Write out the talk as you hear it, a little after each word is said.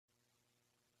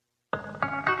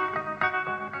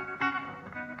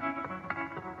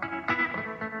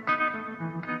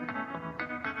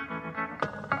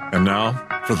And now,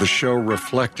 for the show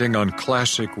reflecting on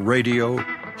classic radio,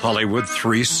 Hollywood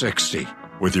 360,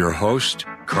 with your host,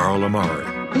 Carl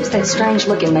Amari. Who's that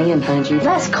strange-looking man behind you?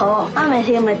 That's Carl. I met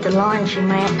him at the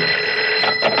laundromat.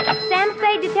 Sam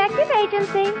Spade Detective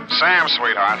Agency. Sam,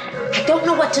 sweetheart. I don't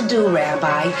know what to do,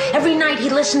 Rabbi. Every night he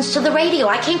listens to the radio.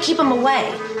 I can't keep him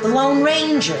away. The Lone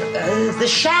Ranger, the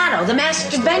Shadow, the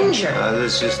Masked Avenger.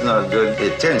 This is not good.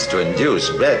 It tends to induce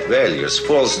bad values,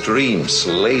 false dreams,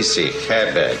 lazy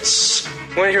habits.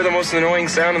 Want to hear the most annoying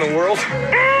sound in the world? Guys!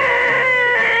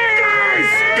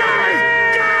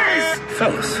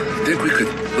 Fellas, think we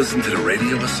could listen to the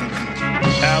radio or something?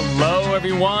 Hello,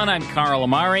 everyone. I'm Carl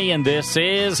Amari, and this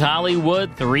is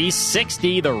Hollywood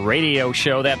 360, the radio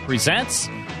show that presents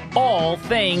all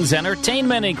things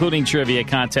entertainment, including trivia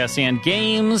contests and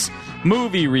games,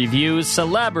 movie reviews,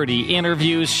 celebrity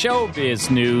interviews,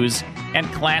 showbiz news, and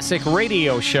classic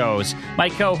radio shows. My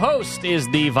co-host is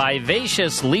the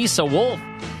vivacious Lisa Wolf.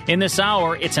 In this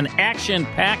hour, it's an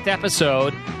action-packed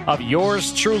episode of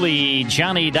yours truly,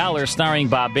 Johnny Dollar, starring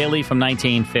Bob Bailey from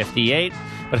 1958.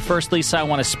 But first, Lisa, I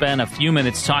want to spend a few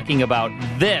minutes talking about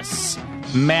this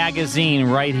magazine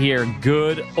right here,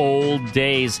 Good Old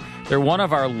Days. They're one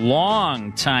of our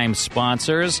long-time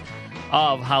sponsors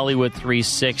of Hollywood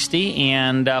 360.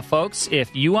 And, folks,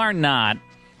 if you are not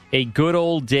a Good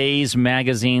Old Days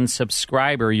magazine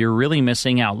subscriber, you're really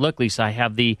missing out. Look, Lisa, I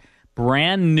have the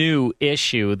brand new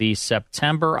issue, the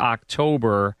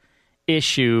September-October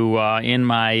issue in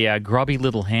my grubby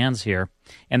little hands here.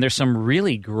 And there's some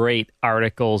really great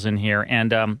articles in here,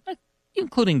 and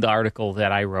including the article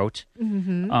that I wrote.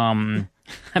 Mm-hmm.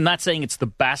 I'm not saying it's the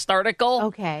best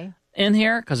article in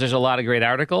here, because there's a lot of great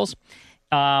articles.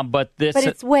 But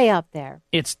it's way up there.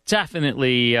 It's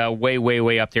definitely way, way,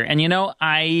 way up there. And, you know,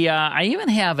 I even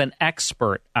have an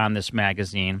expert on this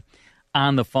magazine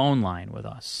on the phone line with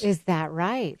us. Is that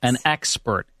right? An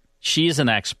expert. She's an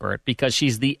expert because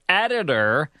she's the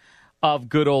editor of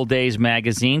Good Old Days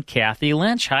magazine, Kathy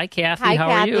Lynch. Hi, Kathy. Hi, How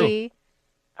Kathy. are you?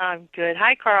 I'm good.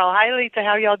 Hi, Carl. Hi, Lisa. How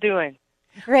are y'all doing?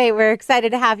 Great. We're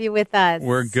excited to have you with us.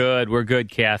 We're good. We're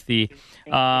good, Kathy.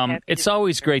 It's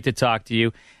always great to talk to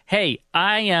you. Hey,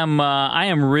 I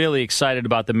am really excited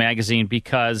about the magazine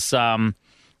because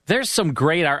there's some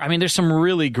great there's some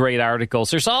really great articles.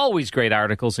 There's always great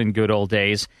articles in Good Old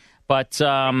Days. But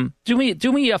do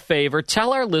me a favor.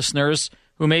 Tell our listeners,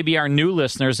 who maybe are new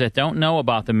listeners that don't know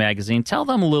about the magazine, tell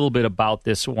them a little bit about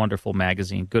this wonderful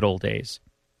magazine, Good Old Days.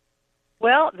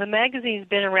 Well, the magazine's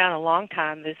been around a long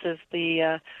time. This is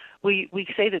the we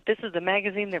say that this is the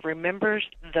magazine that remembers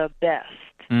the best,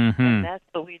 and that's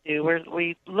what we do.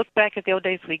 We look back at the old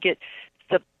days. We get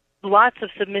lots of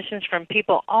submissions from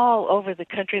people all over the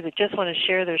country that just want to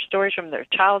share their stories from their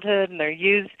childhood and their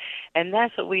youth, and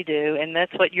that's what we do, and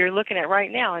that's what you're looking at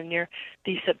right now. And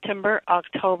the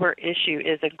September-October issue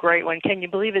is a great one. Can you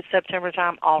believe it's September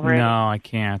time already? No, I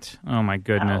can't. Oh, my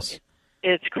goodness.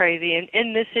 It's crazy. And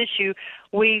in this issue,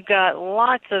 we've got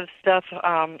lots of stuff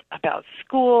about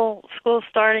school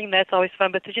starting. That's always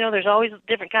fun. But, you know, there's always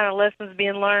different kind of lessons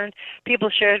being learned. People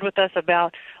shared with us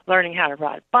about learning how to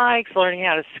ride bikes, learning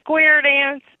how to square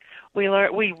dance. We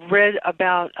read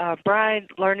about a bride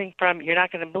learning from, you're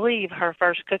not going to believe, her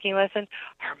first cooking lesson,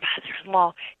 her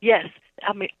mother-in-law. Yes,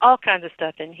 I mean, all kinds of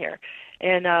stuff in here.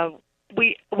 And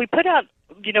we put out,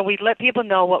 you know, we let people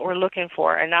know what we're looking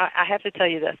for. And I have to tell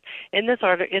you this. In this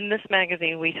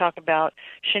magazine, we talk about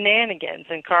shenanigans.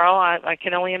 And, Carl, I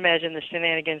can only imagine the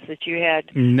shenanigans that you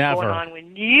had going on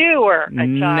when you were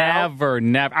a child.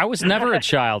 Never. I was never a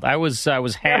child. I was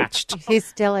hatched. He's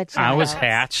still a child. I was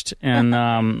hatched, and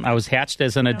I was hatched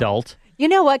as an adult. You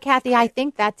know what, Kathy? I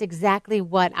think that's exactly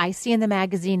what I see in the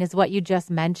magazine is what you just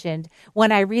mentioned.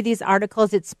 When I read these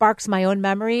articles, it sparks my own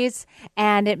memories,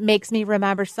 and it makes me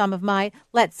remember some of my,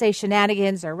 let's say,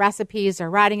 shenanigans or recipes or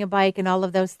riding a bike and all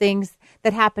of those things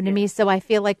that happened to me. So I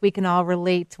feel like we can all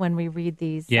relate when we read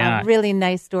these really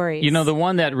nice stories. You know, the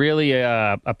one that really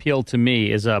appealed to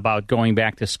me is about going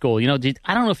back to school. You know,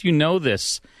 I don't know if you know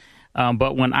this,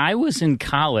 but when I was in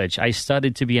college, I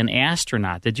studied to be an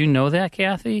astronaut. Did you know that,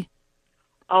 Kathy?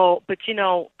 Oh, but you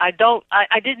know, I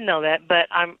didn't know that, but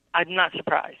I'm not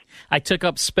surprised. I took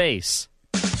up space.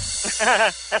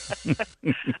 I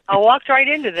walked right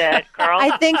into that, Carl.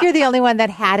 I think you're the only one that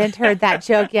hadn't heard that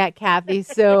joke yet, Kathy.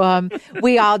 So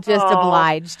we all just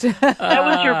obliged. That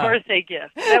was your birthday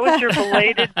gift. That was your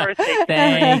belated birthday gift.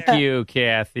 Thank you,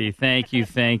 Kathy. Thank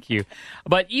you.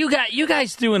 But you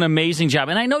guys do an amazing job.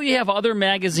 And I know you have other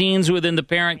magazines within the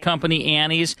parent company,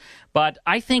 Annie's, but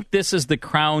I think this is the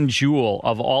crown jewel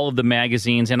of all of the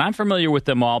magazines. And I'm familiar with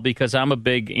them all because I'm a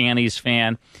big Annie's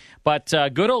fan. But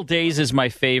Good Old Days is my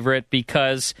favorite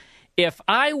because if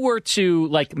I were to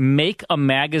make a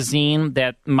magazine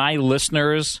that my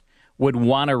listeners would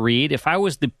want to read, if I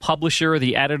was the publisher or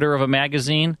the editor of a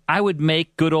magazine, I would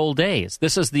make Good Old Days.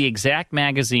 This is the exact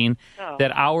magazine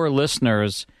that our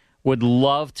listeners would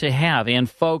love to have. And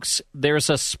folks, there's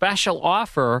a special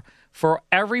offer for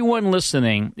everyone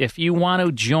listening. If you want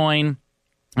to join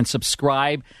and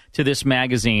subscribe to this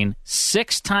magazine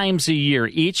 6 times a year,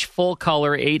 each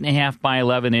full-color 8.5 by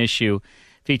 11 issue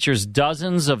features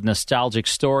dozens of nostalgic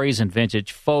stories and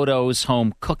vintage photos,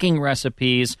 home cooking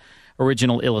recipes,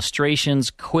 original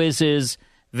illustrations, quizzes,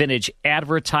 vintage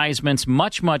advertisements,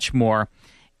 much, much more.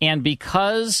 And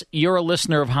because you're a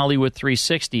listener of Hollywood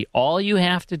 360, all you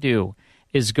have to do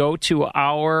is go to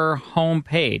our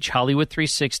homepage,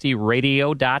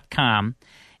 Hollywood360radio.com,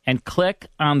 and click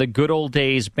on the Good Old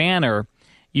Days banner.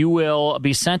 You will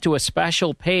be sent to a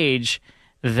special page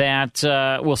that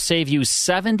will save you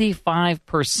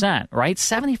 75%, right?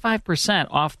 75%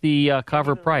 off the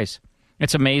cover price.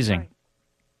 It's amazing. Right.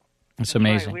 It's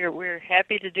amazing. Right. We're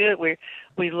happy to do it.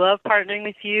 We love partnering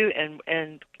with you,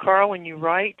 and Carl, when you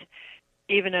write,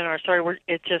 even in our story,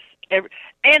 it's just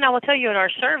and I will tell you, in our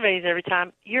surveys every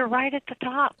time, you're right at the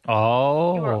top.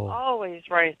 Oh, you are always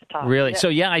right at the top. Really? Yeah. So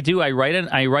yeah, I do. I write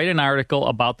an article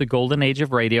about the golden age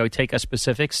of radio. I take a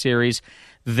specific series.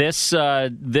 This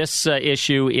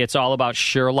issue, it's all about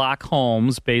Sherlock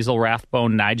Holmes, Basil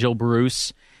Rathbone, Nigel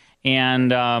Bruce,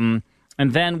 and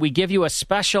then we give you a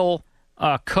special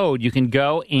code. You can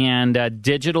go and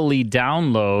digitally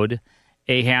download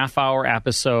a half-hour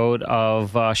episode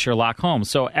of Sherlock Holmes.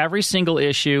 So every single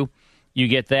issue, you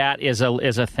get that as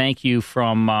a thank you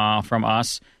from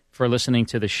us for listening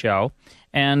to the show.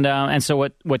 And so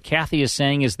what Kathy is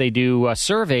saying is they do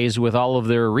surveys with all of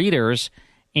their readers,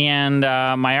 and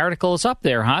my article is up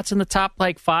there, huh? It's in the top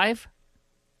 5?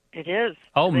 It is.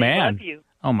 Oh, they man. love you.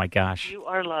 Oh, my gosh. You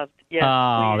are loved. Yes.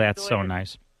 Oh, that's so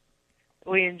nice.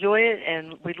 We enjoy it,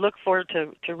 and we look forward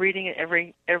to reading it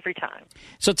every time.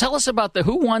 So tell us about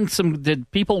who won did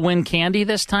people win candy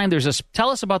this time? Tell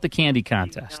us about the candy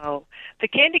contest. No, the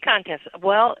candy contest.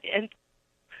 Well, and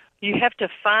you have to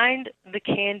find the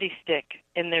candy stick,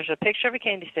 and there's a picture of a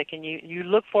candy stick, and you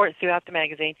look for it throughout the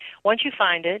magazine. Once you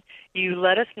find it, you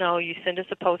let us know. You send us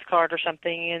a postcard or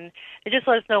something, and just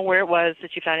let us know where it was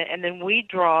that you found it, and then we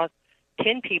draw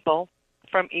 10 people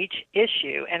from each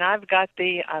issue, and I've got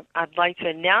I'd like to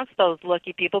announce those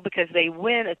lucky people because they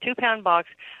win a 2-pound box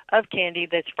of candy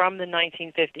that's from the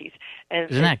 1950s. And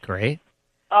isn't that great?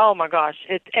 Oh my gosh!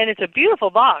 It's a beautiful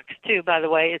box too. By the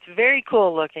way, it's very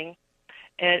cool looking,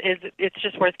 and it's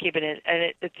just worth keeping it.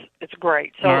 And it's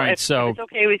great. So, all right, if it's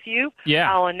okay with you,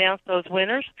 yeah, I'll announce those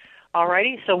winners.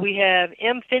 Alrighty. So we have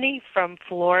M. Finney from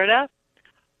Florida,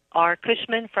 R.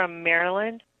 Cushman from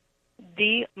Maryland,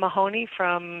 D. Mahoney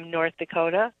from North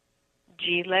Dakota,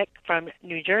 G. Leck from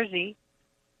New Jersey,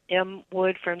 M.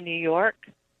 Wood from New York,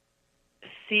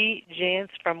 C. Jans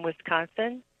from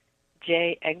Wisconsin,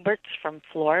 J. Egberts from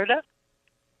Florida,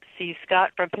 C.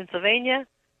 Scott from Pennsylvania,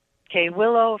 K.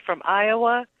 Willow from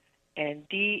Iowa, and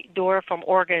D. Dora from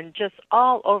Oregon, just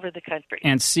all over the country.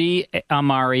 And C.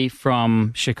 Amari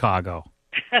from Chicago.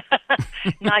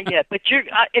 Not yet, but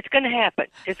it's going to happen.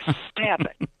 It's going to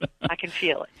happen. I can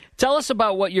feel it. Tell us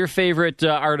about what your favorite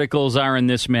articles are in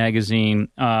this magazine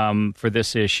for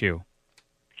this issue.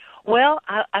 Well,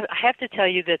 I have to tell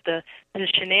you that the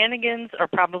shenanigans are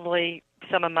probably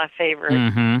some of my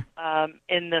favorites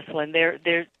in this one.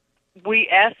 We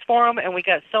asked for them, and we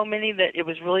got so many that it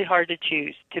was really hard to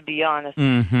choose. To be honest,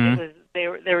 there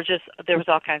was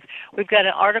all kinds. We've got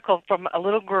an article from a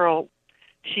little girl.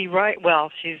 She's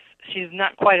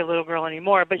not quite a little girl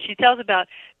anymore, but she tells about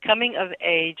coming of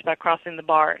age by crossing the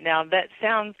bar. Now, that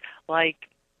sounds like,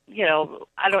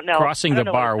 I don't know. Crossing the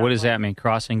bar, what does that mean,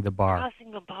 crossing the bar?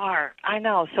 Crossing the bar, I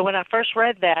know. So when I first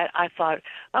read that, I thought,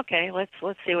 okay, let's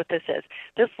see what this is.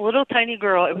 This little tiny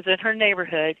girl, it was in her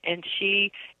neighborhood, and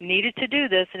she needed to do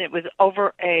this, and it was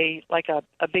over a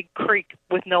big creek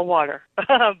with no water,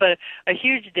 but a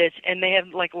huge ditch, and they had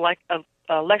like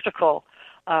electrical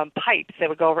pipes that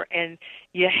would go over, and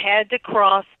you had to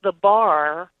cross the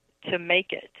bar to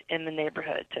make it in the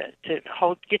neighborhood, to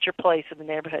get your place in the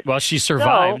neighborhood. Well, she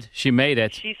survived. So, she made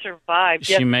it. She survived.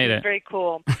 She made it. Very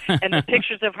cool. And the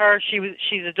pictures of her,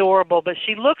 she's adorable, but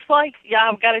she looks like,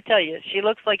 I've got to tell you, she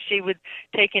looks like she would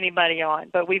take anybody on.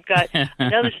 But we've got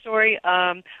another story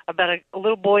about a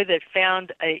little boy that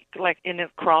found in a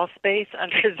crawl space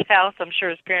under his house. I'm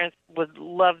sure his parents would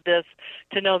love to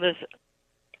know this.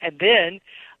 And then,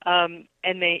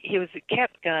 he was a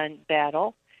cap gun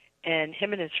battle, and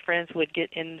him and his friends would get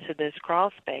into this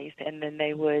crawl space, and then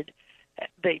they would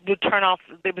turn off.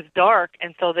 It was dark,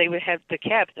 and so they would have the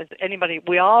caps.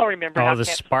 We all remember. Oh, the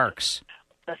sparks.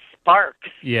 The sparks.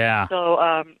 Yeah.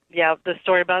 So, the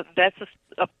story about that's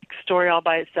a story all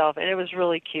by itself, and it was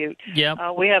really cute. Yep.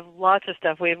 We have lots of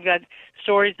stuff. We've got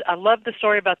stories. I love the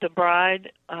story about the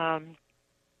bride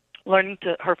learning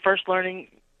her first cooking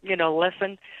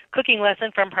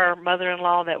lesson from her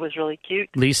mother-in-law. That was really cute.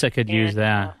 Lisa could use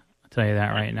that. I'll tell you that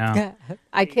right now.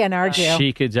 I can't argue.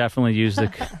 She could definitely use the.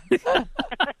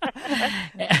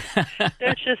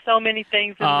 There's just so many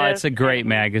things in this. It's a great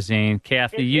magazine,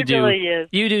 Kathy. It really is.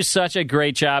 You do such a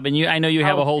great job, and I know you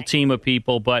have a whole team of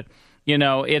people, but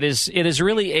it is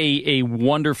really a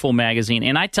wonderful magazine.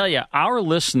 And I tell you, our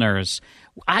listeners,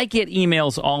 I get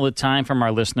emails all the time from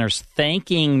our listeners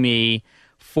thanking me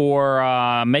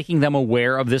for making them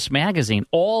aware of this magazine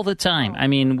all the time. I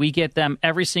mean, we get them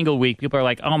every single week. People are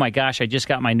like, oh, my gosh, I just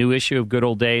got my new issue of Good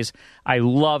Old Days. I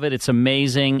love it. It's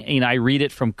amazing. I read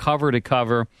it from cover to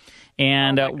cover.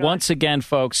 And once again,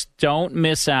 folks, don't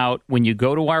miss out when you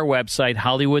go to our website,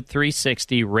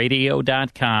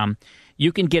 Hollywood360radio.com.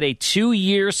 You can get a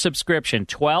 2-year subscription,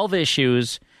 12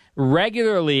 issues,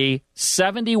 regularly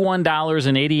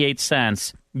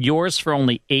 $71.88, yours for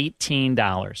only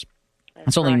 $18.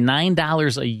 It's only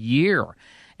 $9 a year,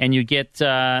 and you get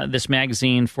this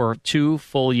magazine for 2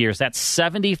 full years. That's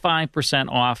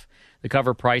 75% off the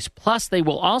cover price, plus they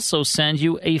will also send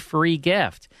you a free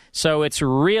gift. So it's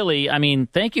really,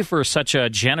 thank you for such a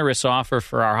generous offer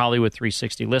for our Hollywood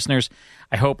 360 listeners.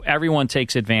 I hope everyone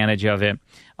takes advantage of it.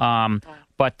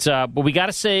 But we got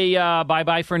to say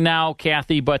bye-bye for now,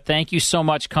 Kathy, but thank you so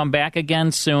much. Come back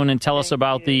again soon and tell us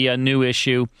about the new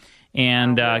issue.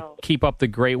 And keep up the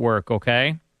great work,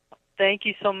 okay? Thank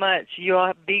you so much. You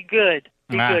all be good.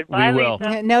 Be good. Bye, we will.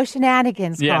 Lisa. No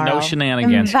shenanigans, Carl. Yeah, no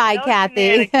shenanigans. Bye,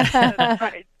 Kathy.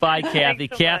 Bye, Kathy.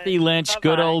 So Kathy much. Lynch, Bye-bye.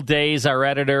 Good Old Days, our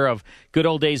editor of Good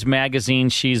Old Days magazine.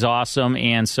 She's awesome,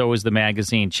 and so is the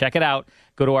magazine. Check it out.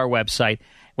 Go to our website.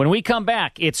 When we come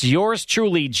back, it's yours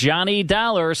truly, Johnny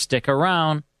Dollar. Stick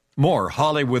around. More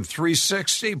Hollywood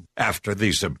 360 after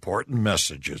these important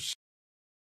messages.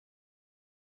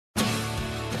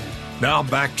 Now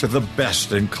back to the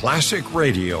best in classic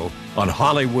radio on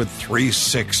Hollywood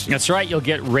 360. That's right. You'll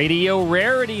get radio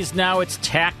rarities now. It's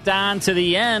tacked on to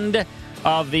the end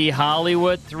of the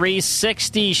Hollywood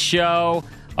 360 show.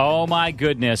 Oh, my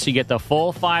goodness. You get the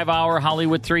full 5-hour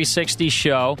Hollywood 360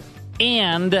 show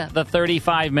and the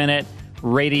 35-minute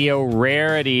radio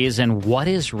rarities. And what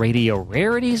is radio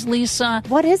rarities, Lisa?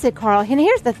 What is it, Carl? And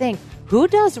here's the thing. Who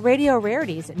does radio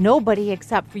rarities? Nobody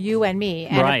except for you and me.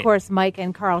 And, right. Of course, Mike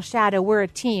and Carl Shadow. We're a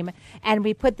team. And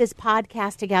we put this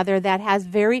podcast together that has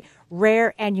very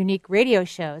rare and unique radio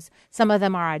shows. Some of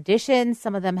them are auditions.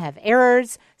 Some of them have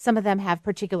errors. Some of them have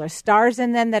particular stars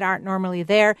in them that aren't normally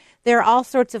there. There are all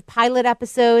sorts of pilot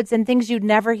episodes and things you'd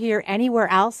never hear anywhere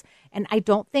else. And I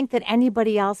don't think that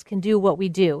anybody else can do what we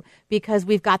do because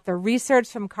we've got the research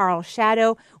from Carl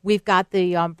Shadow. We've got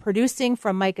the producing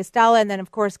from Mike Estella. And then,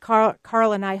 of course,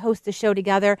 Carl and I host the show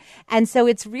together. And so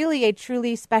it's really a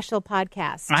truly special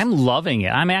podcast. I'm loving it.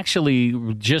 I'm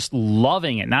actually just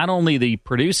loving it. Not only the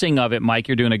producing of it, Mike,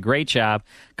 you're doing a great job.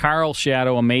 Carl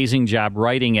Shadow, amazing job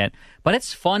writing it. But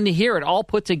it's fun to hear it all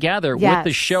put together with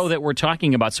the show that we're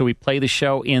talking about. So we play the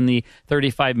show in the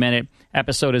 35-minute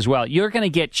episode as well. You're going to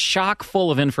get chock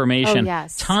full of information,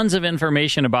 tons of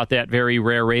information about that very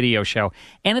rare radio show.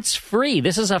 And it's free.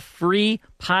 This is a free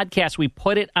podcast. We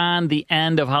put it on the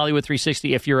end of Hollywood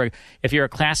 360. If you're a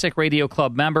Classic Radio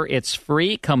Club member, it's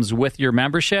free. It comes with your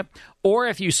membership. Or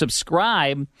if you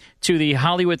subscribe to the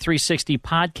Hollywood 360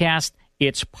 podcast,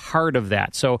 it's part of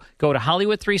that. So go to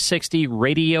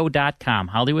Hollywood360radio.com,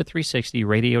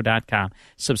 Hollywood360radio.com.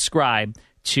 Subscribe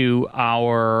to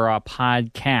our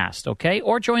podcast, okay?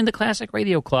 Or join the Classic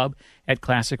Radio Club at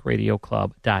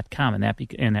classicradioclub.com,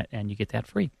 and you get that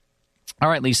free. All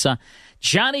right, Lisa.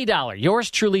 Johnny Dollar, yours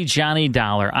truly, Johnny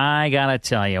Dollar. I got to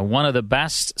tell you, one of the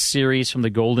best series from the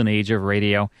golden age of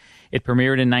radio. It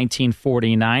premiered in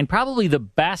 1949. Probably the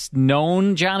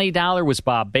best-known Johnny Dollar was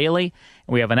Bob Bailey.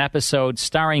 And we have an episode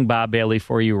starring Bob Bailey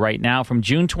for you right now from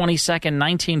June 22nd,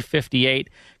 1958,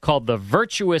 called The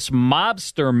Virtuous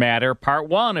Mobster Matter, Part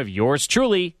 1 of yours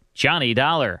truly, Johnny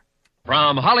Dollar.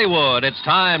 From Hollywood, it's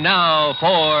time now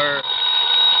for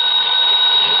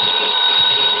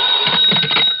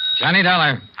Johnny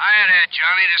Dollar. Hiya there,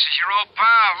 Johnny. This is your old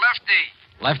pal, Lefty.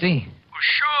 Lefty? Well,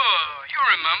 sure. You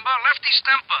remember Lefty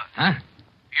Stemper. Huh?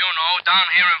 You know, down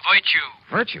here in Virtue.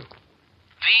 Virtue?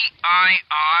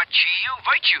 V-I-R-G-U.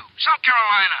 Virtue, South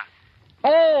Carolina.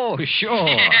 Oh, sure.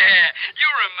 Yeah, you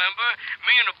remember?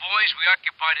 Me and the boys, we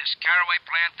occupied this Caraway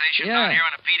plantation down here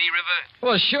on the Petey River.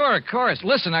 Well, sure, of course.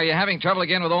 Listen, are you having trouble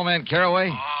again with old man Caraway?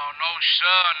 Oh, no,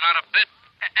 sir, not a bit.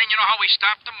 And you know how we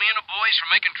stopped him, me and the boys, from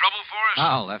making trouble for us?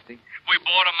 Oh, Lefty. We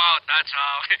bought him out, that's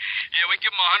how. Yeah, we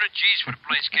give him 100 G's for the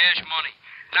place, cash money.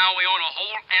 Now we own a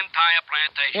whole entire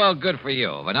plantation. Well, good for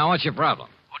you. But now what's your problem?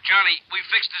 Well, Johnny, we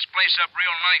fixed this place up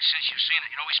real nice since you've seen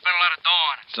it. You know, we spent a lot of dough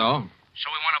on it. So?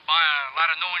 So we want to buy a lot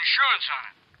of new insurance on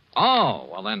it. Oh,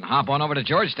 well, then hop on over to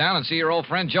Georgetown and see your old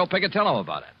friend Joe Picatello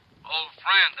about it. Old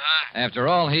friend, huh?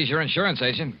 After all, he's your insurance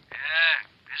agent.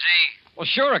 Yeah, is he? Well,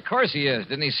 sure, of course he is.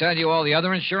 Didn't he sell you all the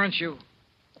other insurance you...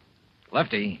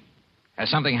 Lefty,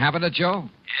 has something happened to Joe?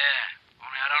 Yeah,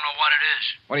 only I don't know what it is.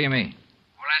 What do you mean?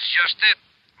 Well, that's just it.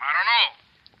 I don't know.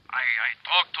 I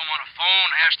talked to him on the phone,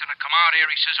 asked him to come out here.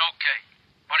 He says, okay.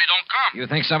 But he don't come. You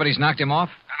think somebody's knocked him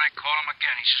off? Then I call him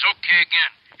again. He says, okay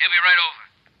again. He'll be right over.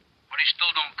 But he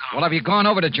still don't come. Well, have you gone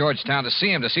over to Georgetown to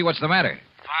see him, to see what's the matter? 5,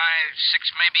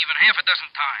 6, maybe even half a dozen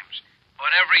times.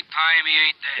 But every time he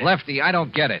ain't there. Lefty, I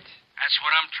don't get it. That's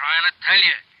what I'm trying to tell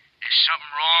you. There's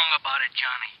something wrong about it,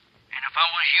 Johnny. And if I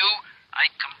was you,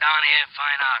 I'd come down here and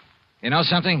find out. You know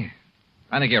something?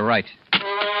 I think you're right.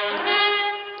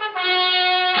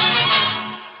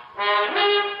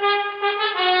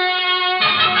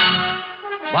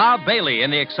 Bob Bailey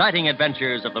in the exciting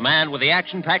adventures of the man with the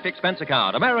action-packed expense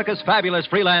account, America's fabulous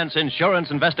freelance insurance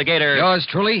investigator. Yours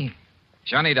truly,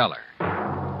 Johnny Dollar.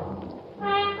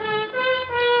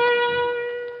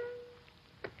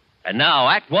 And now,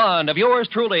 Act One of yours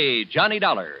truly, Johnny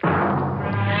Dollar.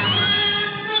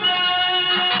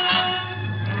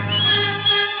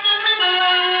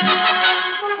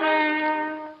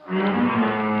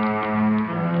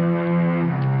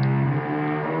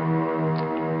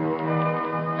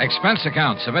 Expense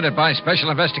account submitted by Special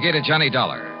Investigator Johnny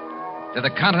Dollar to the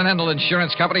Continental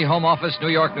Insurance Company, Home Office, New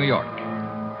York, New York.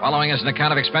 Following is an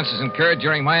account of expenses incurred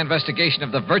during my investigation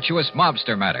of the virtuous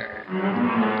mobster matter.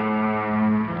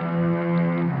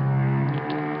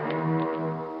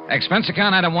 Expense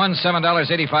account item 1,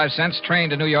 $7.85, train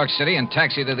to New York City and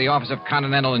taxi to the office of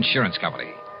Continental Insurance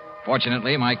Company.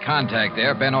 Fortunately, my contact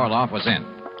there, Ben Orloff, was in.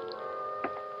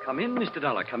 Come in, Mr.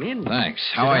 Dollar, come in. Thanks.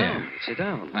 How are you? Sit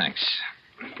down. Thanks.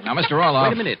 Now, Mr. Orloff...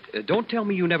 Wait a minute. Don't tell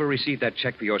me you never received that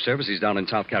check for your services down in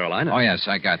South Carolina. Oh, yes,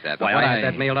 I got that. Why, I had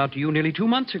that mailed out to you nearly 2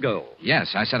 months ago.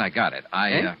 Yes, I said I got it.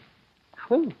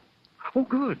 Oh,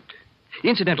 good.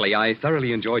 Incidentally, I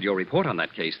thoroughly enjoyed your report on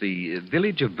that case, the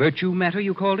Village of Virtue matter,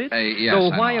 you called it? Yes,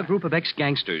 So why a group of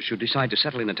ex-gangsters should decide to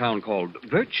settle in a town called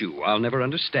Virtue, I'll never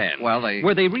understand. Well,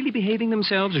 Were they really behaving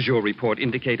themselves, as your report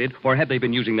indicated, or had they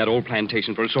been using that old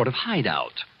plantation for a sort of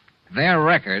hideout? Their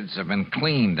records have been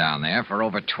clean down there for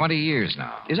over 20 years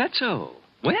now. Is that so?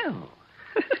 Well...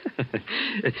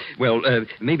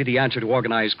 maybe the answer to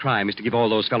organized crime is to give all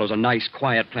those fellows a nice,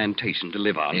 quiet plantation to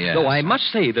live on. Yes. Though I must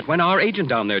say that when our agent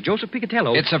down there, Joseph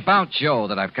Picatello... It's about Joe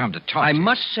that I've come to talk I to.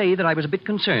 must say that I was a bit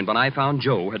concerned when I found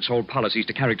Joe had sold policies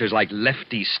to characters like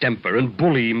Lefty Stemper and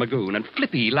Bully Magoon and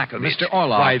Flippy Lackovich. Mr.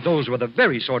 Orloff. Why, those were the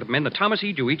very sort of men that Thomas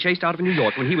E. Dewey chased out of New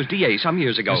York when he was D.A. some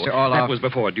years ago. Mr. Orloff. That was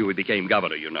before Dewey became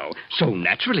governor, you know. So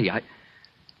naturally,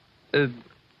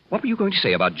 what were you going to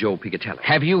say about Joe Picatello?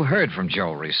 Have you heard from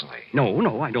Joe recently?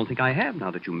 No, I don't think I have, now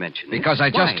that you mention it. Because I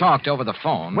just talked over the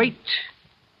phone. Wait.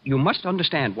 You must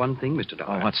understand one thing, Mr.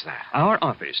 Dollar. Oh, what's that? Our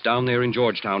office down there in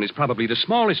Georgetown is probably the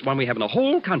smallest one we have in the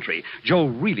whole country. Joe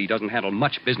really doesn't handle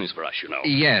much business for us, you know.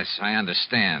 Yes, I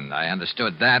understand. I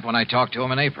understood that when I talked to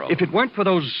him in April. If it weren't for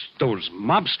those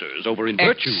mobsters over in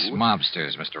Virtue...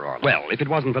 Ex-mobsters, Mr. Orloff. Well, if it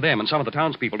wasn't for them and some of the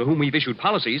townspeople to whom we've issued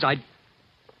policies, I'd...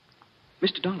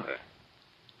 Mr. Dollar...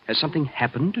 Has something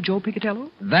happened to Joe Picatello?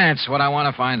 That's what I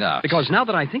want to find out. Because now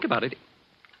that I think about it...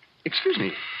 Excuse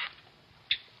me.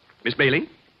 Miss Bailey?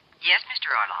 Yes,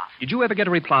 Mr. Orloff. Did you ever get a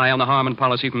reply on the Harmon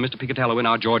policy from Mr. Picatello in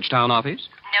our Georgetown office?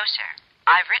 No, sir.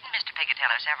 I've written Mr.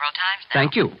 Picatello several times now.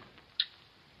 Thank you.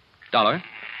 Dollar,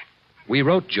 we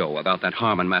wrote Joe about that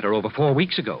Harmon matter over 4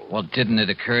 weeks ago. Well, didn't it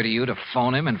occur to you to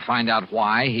phone him and find out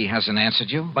why he hasn't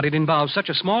answered you? But it involves such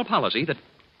a small policy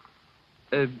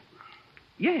that...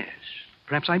 yes...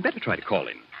 Perhaps I'd better try to call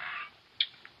him.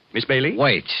 Miss Bailey?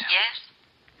 Wait. Yes?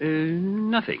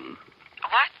 Nothing.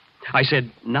 What? I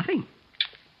said nothing.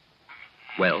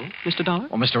 Well, Mr. Dollar?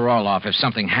 Well, Mr. Orloff, if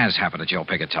something has happened to Joe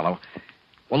Picatello...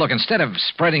 Well, look, instead of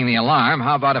spreading the alarm,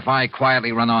 how about if I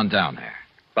quietly run on down there?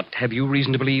 But have you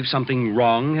reason to believe something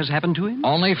wrong has happened to him?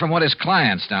 Only from what his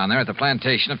clients down there at the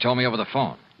plantation have told me over the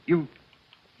phone. You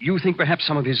think perhaps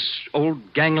some of his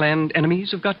old gangland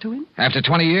enemies have got to him? After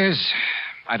 20 years,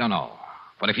 I don't know.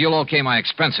 But if you'll okay my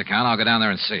expense account, I'll go down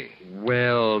there and see.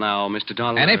 Well, now, Mr.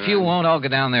 Dollar... And if you won't, I'll go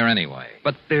down there anyway.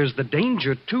 But there's the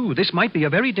danger, too. This might be a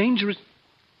very dangerous...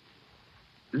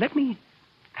 Let me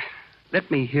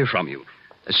hear from you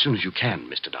as soon as you can,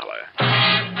 Mr. Dollar.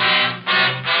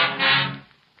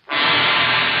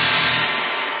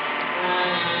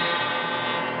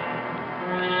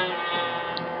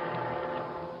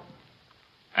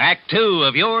 Act 2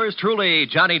 of yours truly,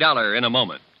 Johnny Dollar, in a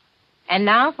moment. And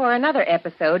now for another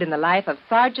episode in the life of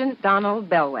Sergeant Donald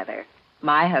Bellwether,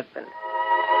 my husband.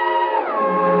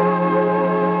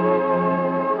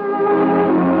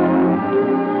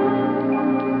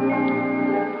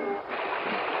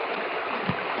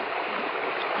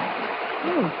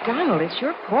 Oh, Donald, it's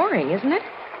sure pouring, isn't it?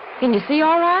 Can you see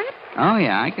all right? Oh,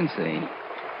 yeah, I can see.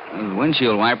 Those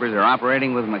windshield wipers are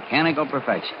operating with mechanical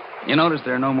perfection. You notice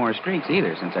there are no more streaks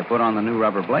either since I put on the new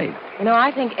rubber blade. You know,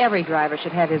 I think every driver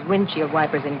should have his windshield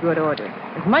wipers in good order.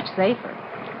 It's much safer.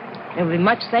 It would be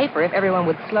much safer if everyone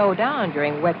would slow down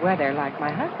during wet weather like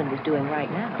my husband is doing right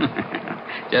now.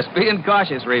 Just being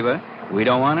cautious, Reba. We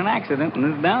don't want an accident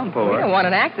in this downpour. We don't want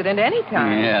an accident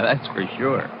anytime. Yeah, that's for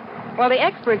sure. Well, the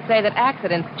experts say that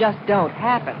accidents just don't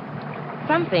happen.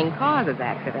 Something causes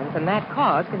accidents, and that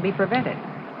cause can be prevented.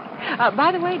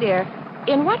 By the way, dear,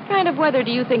 in what kind of weather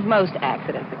do you think most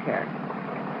accidents occur?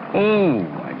 Oh,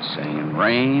 I'd say in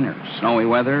rain or snowy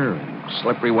weather or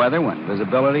slippery weather when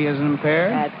visibility is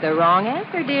impaired. That's the wrong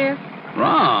answer, dear.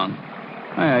 Wrong?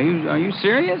 Are you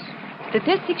serious?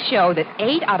 Statistics show that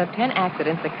 8 out of 10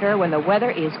 accidents occur when the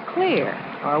weather is clear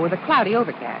or with a cloudy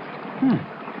overcast.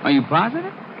 Are you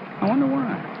positive? I wonder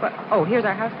why. But, here's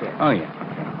our house, dear. Oh, yeah.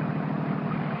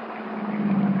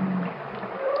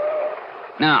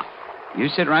 Now, you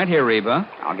sit right here, Reba.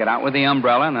 I'll get out with the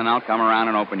umbrella, and then I'll come around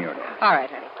and open your door. All right,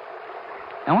 honey.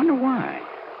 I wonder why.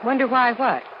 Wonder why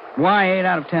what? Why 8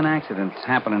 out of 10 accidents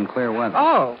happen in clear weather?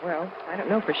 Oh, well, I don't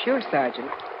know for sure, Sergeant.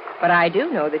 But I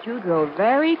do know that you drove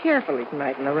very carefully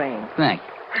tonight in the rain. Thank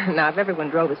you. Now, if everyone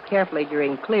drove as carefully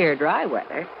during clear, dry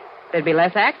weather, there'd be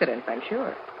less accidents, I'm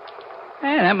sure.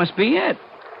 Hey, that must be it.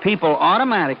 People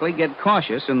automatically get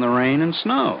cautious in the rain and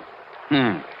snow.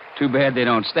 Too bad they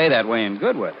don't stay that way in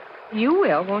good weather. You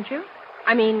will, won't you?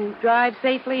 I mean, drive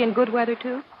safely in good weather,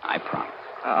 too? I promise.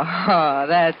 Oh,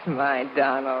 that's my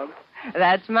Donald.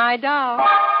 That's my doll.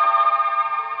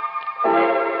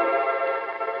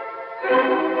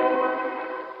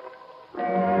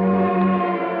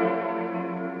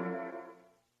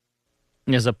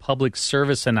 There's a public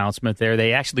service announcement there.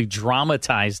 They actually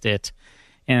dramatized it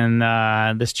in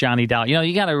this Johnny Dollar. You know,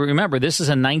 you got to remember, this is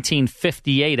a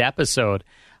 1958 episode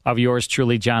of yours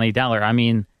truly, Johnny Dollar. I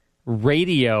mean,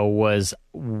 radio was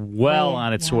well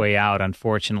on its way out,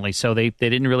 unfortunately. So they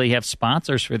didn't really have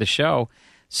sponsors for the show.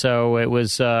 So it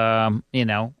was, a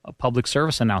public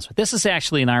service announcement. This is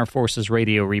actually an Armed Forces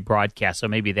radio rebroadcast, so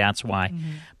maybe that's why. Mm-hmm.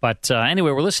 But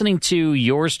anyway, we're listening to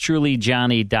yours truly,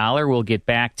 Johnny Dollar. We'll get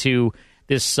back to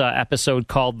this episode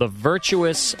called The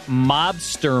Virtuous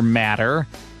Mobster Matter,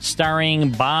 starring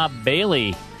Bob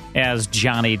Bailey as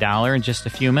Johnny Dollar in just a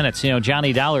few minutes. You know,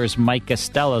 Johnny Dollar is Mike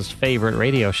Costello's favorite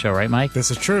radio show, right, Mike?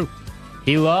 This is true.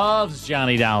 He loves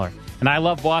Johnny Dollar. And I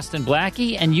love Boston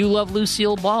Blackie, and you love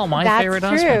Lucille Ball, my favorite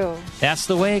husband. That's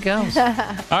the way it goes. All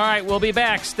right, we'll be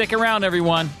back. Stick around,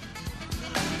 everyone.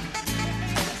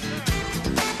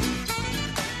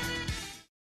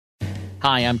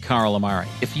 Hi, I'm Carl Amari.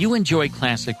 If you enjoy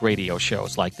classic radio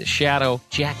shows like The Shadow,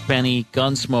 Jack Benny,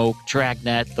 Gunsmoke,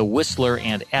 Dragnet, The Whistler,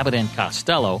 and Abbott and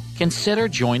Costello, consider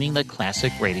joining the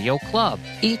Classic Radio Club.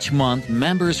 Each month,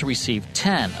 members receive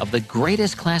 10 of the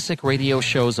greatest classic radio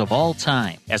shows of all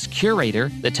time. As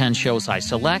curator, the 10 shows I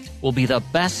select will be the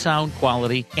best sound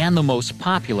quality and the most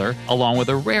popular, along with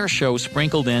a rare show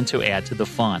sprinkled in to add to the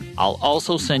fun. I'll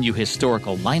also send you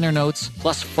historical liner notes,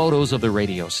 plus photos of the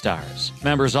radio stars.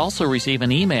 Members also receive an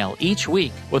email each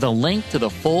week with a link to the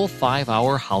full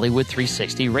 5-hour Hollywood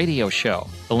 360 radio show.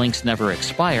 The links never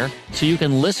expire, so you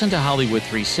can listen to Hollywood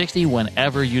 360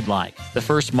 whenever you'd like. The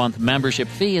first month membership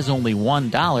fee is only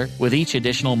 $1, with each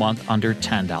additional month under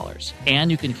 $10.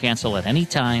 And you can cancel at any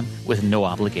time with no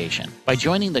obligation. By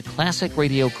joining the Classic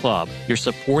Radio Club, you're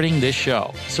supporting this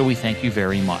show, so we thank you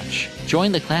very much.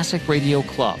 Join the Classic Radio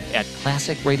Club at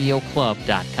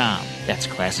ClassicRadioClub.com. That's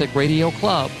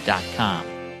ClassicRadioClub.com.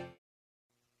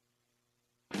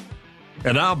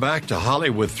 And now back to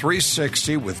Hollywood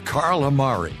 360 with Carl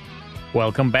Amari.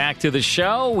 Welcome back to the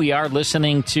show. We are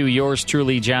listening to yours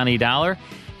truly, Johnny Dollar,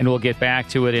 and we'll get back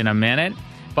to it in a minute.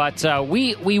 But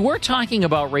we were talking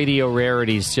about radio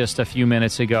rarities just a few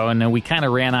minutes ago, and then we kind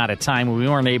of ran out of time. We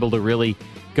weren't able to really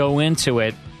go into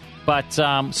it.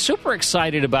 But super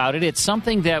excited about it. It's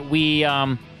something that we,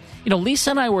 Lisa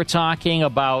and I were talking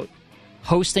about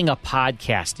hosting a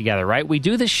podcast together, right? We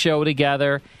do this show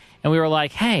together, and we were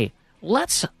like, hey,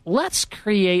 let's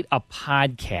create a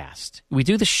podcast. We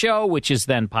do the show, which is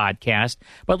then podcast,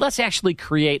 but let's actually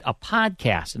create a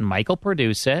podcast, and Mike will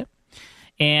produce it.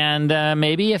 And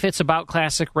maybe if it's about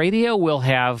classic radio, we'll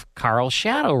have Carl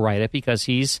Shadow write it, because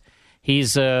he's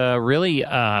really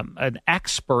an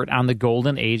expert on the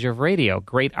golden age of radio,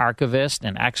 great archivist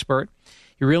and expert.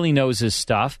 He really knows his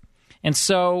stuff. And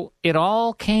so it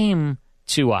all came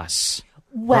to us.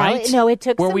 Well, right? No, it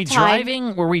took some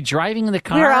time. Were we driving in the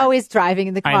car? We were always driving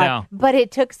in the car. I know. But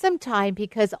it took some time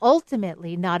because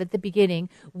ultimately, not at the beginning,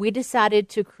 we decided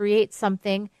to create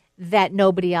something that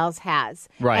nobody else has.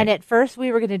 Right. And at first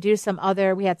we were going to do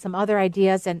we had some other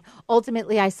ideas. And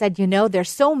ultimately I said, there's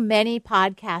so many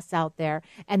podcasts out there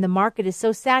and the market is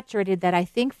so saturated that I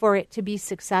think for it to be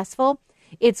successful,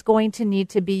 it's going to need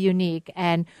to be unique.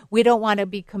 And we don't want to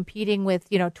be competing with,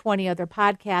 20 other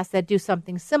podcasts that do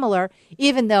something similar,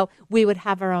 even though we would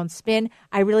have our own spin.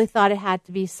 I really thought it had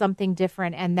to be something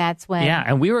different. And that's when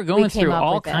and we were going through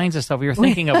all kinds of stuff. We were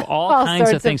thinking of all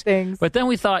kinds of things. But then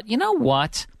we thought, you know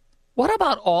what? What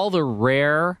about all the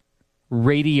rare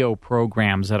radio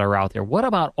programs that are out there? What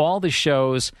about all the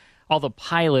shows, all the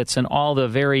pilots, and all the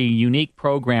very unique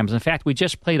programs? In fact, we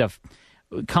just played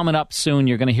coming up soon,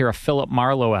 you're going to hear a Philip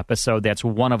Marlowe episode that's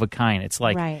one of a kind. It's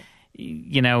like, right.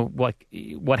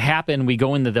 What happened. We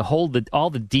go into all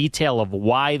the detail of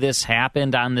why this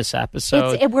happened on this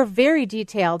episode. We're very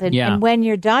detailed, and when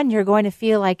you're done, you're going to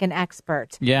feel like an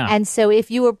expert. Yeah. And so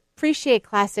if you appreciate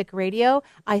classic radio,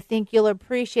 I think you'll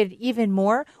appreciate it even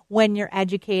more when you're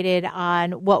educated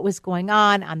on what was going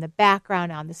on the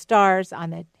background, on the stars, on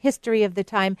the history of the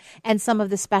time, and some of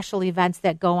the special events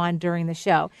that go on during the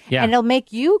show. Yeah. And it'll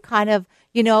make you kind of,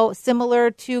 similar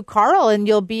to Carl, and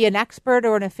you'll be an expert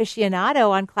or an aficionado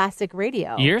on classic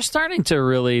radio. You're starting to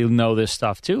really know this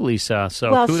stuff too, Lisa,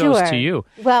 so kudos to you.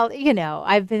 Well,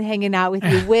 I've been hanging out with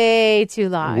you way too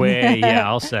long.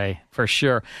 I'll say, for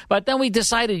sure. But then we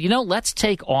decided, let's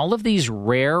take all of these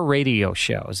rare radio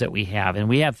shows that we have, and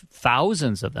we have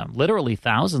thousands of them, literally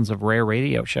thousands of rare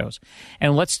radio shows,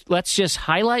 and let's just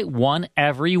highlight one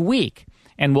every week,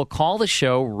 and we'll call the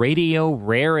show Radio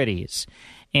Rarities.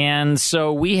 And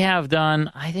so we have done,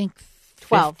 I think,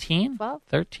 15? 12?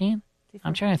 13?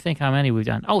 I'm trying to think how many we've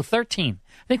done. 13. I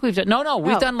think we've done,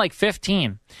 we've done like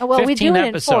 15. Oh, well, 15 we do it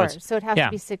episodes. in 4, so it has to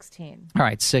be 16. All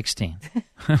right, 16.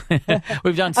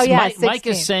 We've done, 16. Mike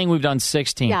is saying we've done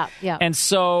 16. Yeah. And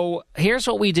so here's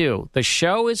what we do. The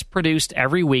show is produced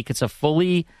every week. It's a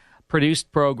fully produced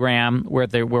program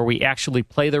where we actually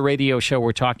play the radio show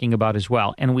we're talking about as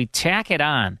well. And we tack it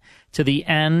on to the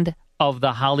end of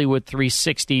the Hollywood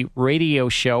 360 radio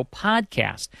show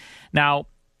podcast. Now,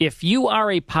 if you are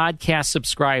a podcast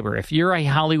subscriber, if you're a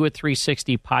Hollywood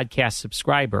 360 podcast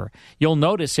subscriber, you'll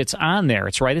notice it's on there.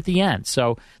 It's right at the end.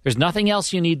 So there's nothing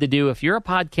else you need to do. If you're a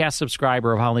podcast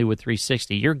subscriber of Hollywood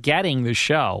 360, you're getting the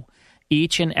show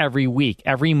each and every week,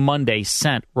 every Monday,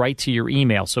 sent right to your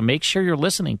email. So make sure you're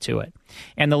listening to it.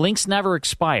 And the links never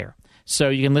expire, so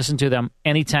you can listen to them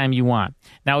anytime you want.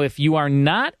 Now, if you are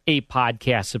not a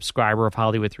podcast subscriber of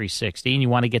Hollywood 360 and you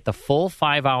want to get the full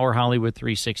 5-hour Hollywood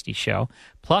 360 show,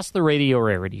 plus the Radio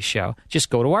Rarity show, just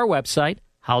go to our website,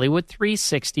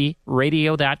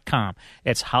 Hollywood360radio.com.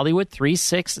 It's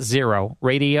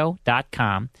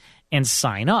Hollywood360radio.com, and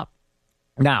sign up.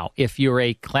 Now, if you're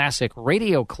a Classic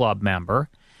Radio Club member,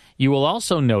 you will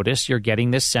also notice you're getting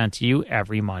this sent to you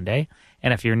every Monday.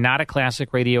 And if you're not a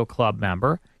Classic Radio Club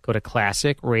member, go to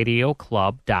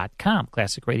ClassicRadioClub.com,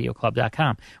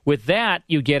 ClassicRadioClub.com. With that,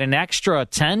 you get an extra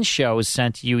 10 shows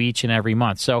sent to you each and every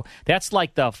month. So that's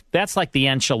like the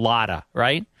enchilada,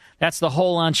 right? That's the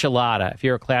whole enchilada if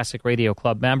you're a Classic Radio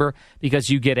Club member,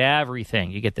 because you get everything.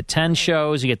 You get the 10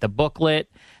 shows, you get the booklet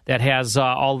that has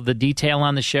all of the detail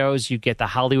on the shows, you get the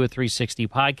Hollywood 360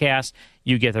 podcast,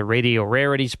 you get the Radio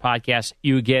Rarities podcast,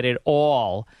 you get it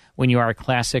all when you are a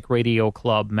Classic Radio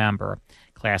Club member.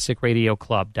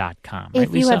 ClassicRadioClub.com. Right,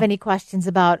 if you have any questions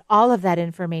about all of that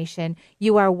information,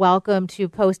 you are welcome to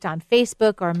post on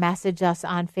Facebook or message us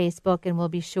on Facebook, and we'll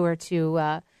be sure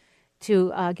to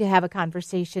have a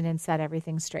conversation and set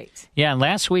everything straight. Yeah, and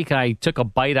last week I took a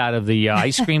bite out of the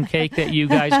ice cream cake that you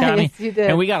guys got me. Yes, you did.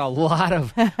 And we got a lot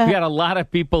of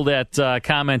people that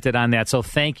commented on that. So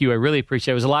thank you. I really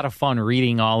appreciate it. It was a lot of fun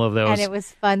reading all of those. And it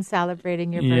was fun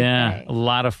celebrating your birthday. Yeah, a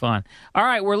lot of fun. All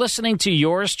right, we're listening to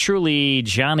yours truly,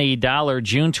 Johnny Dollar,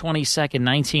 June 22nd,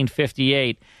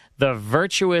 1958, The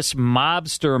Virtuous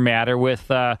Mobster Matter with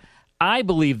I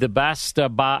believe, the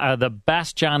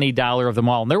best Johnny Dollar of them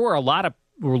all. And there were a lot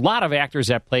of actors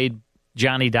that played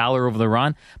Johnny Dollar over the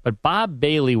run, but Bob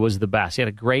Bailey was the best. He had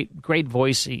a great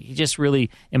voice. He just really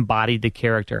embodied the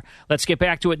character. Let's get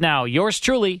back to it now. Yours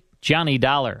truly, Johnny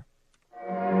Dollar.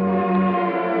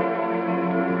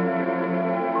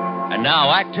 And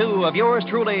now, Act Two of yours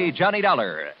truly, Johnny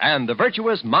Dollar, and the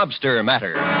virtuous mobster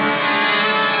matter.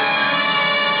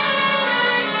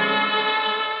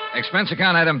 Expense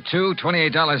account item 2,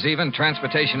 $28 even,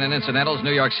 transportation and incidentals,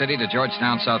 New York City to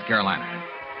Georgetown, South Carolina.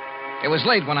 It was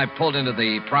late when I pulled into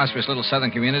the prosperous little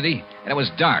southern community, and it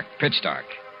was dark, pitch dark.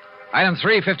 Item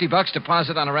 3, $50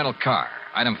 deposit on a rental car.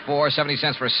 Item 4, 70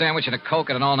 cents for a sandwich and a Coke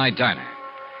at an all-night diner.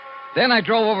 Then I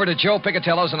drove over to Joe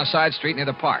Picatello's on a side street near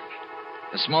the park.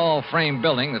 The small frame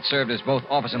building that served as both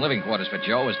office and living quarters for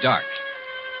Joe was dark.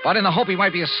 But in the hope he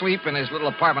might be asleep in his little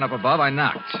apartment up above, I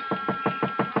knocked.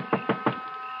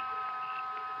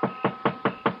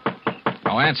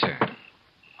 No answer.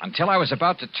 Until I was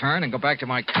about to turn and go back to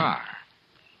my car.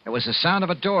 There was the sound of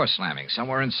a door slamming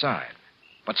somewhere inside.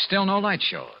 But still no light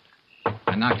showed.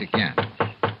 I knocked again.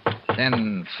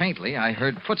 Then, faintly, I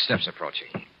heard footsteps approaching.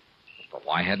 But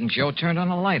why hadn't Joe turned on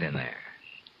a light in there?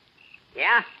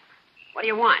 Yeah? What do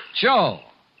you want? Joe!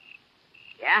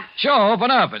 Yeah? Joe,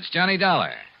 open up. It's Johnny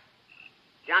Dollar.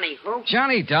 Johnny who?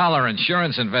 Johnny Dollar,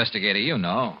 insurance investigator, you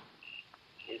know.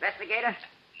 Investigator?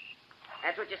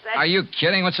 That's what you said? Are you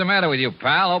kidding? What's the matter with you,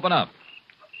 pal? Open up.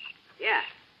 Yeah.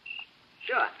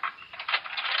 Sure.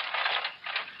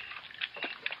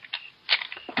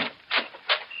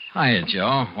 Hiya,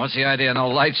 Joe. What's the idea of no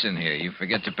lights in here? You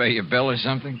forget to pay your bill or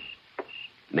something?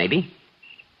 Maybe.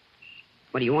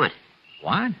 What do you want?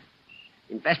 What?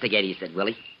 Investigator, you said,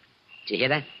 Willie. Did you hear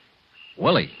that?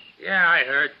 Willie? Yeah, I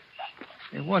heard.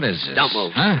 Hey, what is this? Don't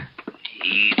move. Huh?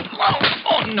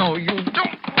 Oh, no, you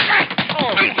don't.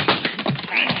 Oh.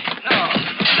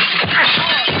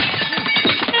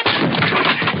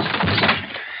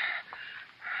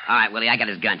 All right, Willie, I got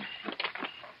his gun.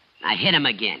 I hit him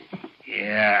again.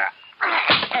 Yeah.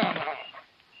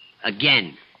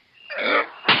 Again.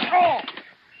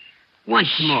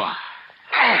 Once more.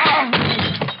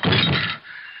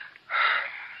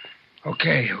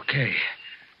 Okay.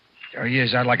 There he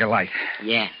is, out like a light.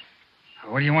 Yeah.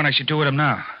 What do you want I should do with him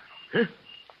now? Huh?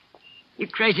 You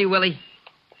crazy, Willie?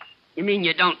 You mean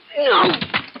you don't know?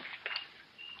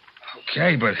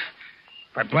 Okay, but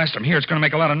if I blast him here, it's going to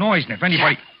make a lot of noise, and if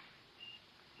anybody...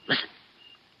 Listen.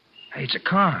 Hey, it's a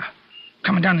car.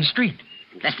 Coming down the street.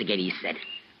 Investigator, you said.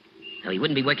 So he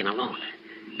wouldn't be working alone.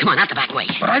 Come on, out the back way.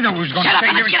 But I know who's going to stay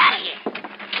here. Let's get out of here.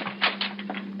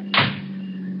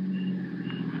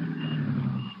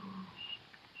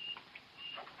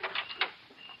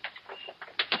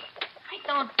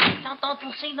 I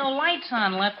don't see no lights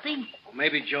on, Lefty. Well,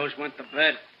 maybe Joe's went to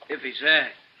bed, if he's there.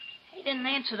 He didn't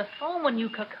answer the phone when you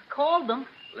called him.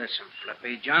 Listen,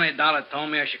 Flippy, Johnny Dollar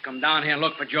told me I should come down here and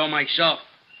look for Joe myself.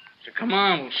 So come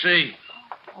on, we'll see.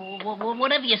 Oh, well,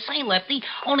 whatever you say, Lefty.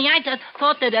 Only I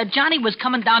thought that Johnny was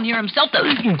coming down here himself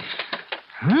to...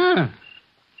 Huh?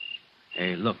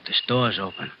 Hey, look, the store's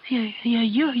open. Yeah,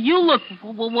 you look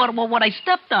what I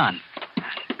stepped on.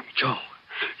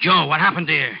 Joe, what happened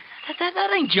there?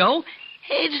 That ain't Joe.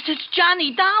 It's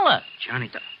Johnny Dollar. Johnny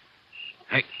Dollar.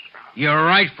 Hey, you're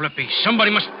right, Flippy.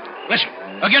 Somebody must... Listen,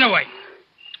 get away.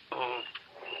 Oh,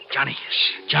 Johnny,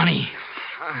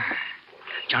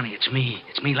 it's me.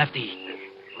 It's me, Lefty.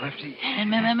 Lefty?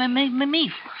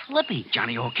 Me, Flippy.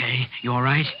 Johnny, okay? You all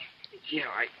right? Yeah,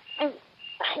 Oh,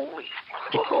 holy...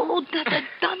 Who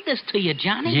done this to you,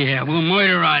 Johnny? Yeah, we'll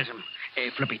murderize him. Hey,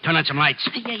 Flippy, turn on some lights.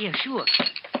 Yeah, sure.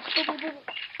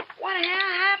 What the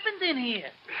hell happened in here?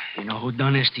 You know who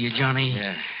done this to you, Johnny?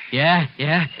 Yeah.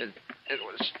 Yeah? It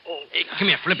was... Hey, come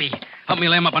here, Flippy. Help me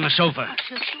lay him up on the sofa.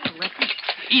 Sure, Lefty.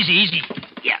 Easy.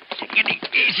 Yeah, get it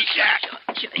easy. Yeah.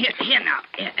 Sure. Here now.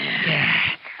 Yeah.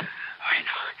 All right,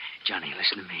 now. Johnny,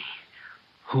 listen to me.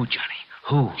 Who, Johnny?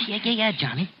 Who? Yeah,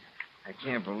 Johnny. I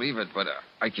can't believe it, but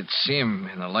I could see him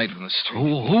in the light from the street.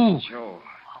 Who? Joe.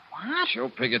 What? Joe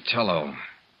Pigatello.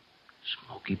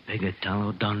 Smokey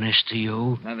Pigatello done this to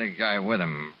you? Another guy with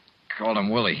him. Called him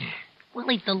Willie.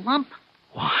 Willie the Lump?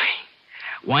 Why?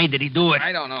 Why did he do it?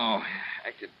 I don't know.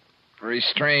 Acted very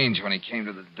strange when he came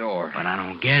to the door. But I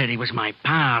don't get it. He was my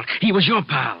pal. He was your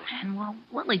pal. And, well,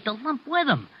 Willie the Lump with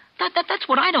him. That's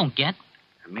what I don't get.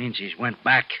 It means he's went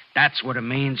back. That's what it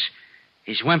means.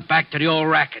 He's went back to the old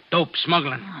racket, dope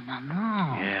smuggling.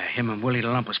 No. Yeah, him and Willie the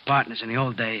Lump was partners in the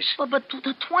old days. But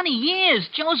 20 years,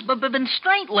 Joe's been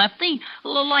straight, Lefty.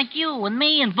 Like you and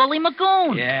me and Bully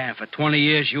Magoon. Yeah, for 20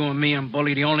 years, you and me and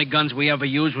Bully, the only guns we ever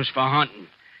used was for hunting,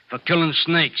 for killing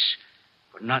snakes.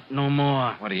 Not no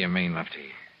more. What do you mean, Lefty?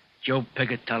 Joe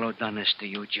Pigatello done this to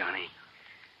you, Johnny.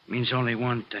 Means only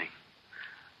one thing.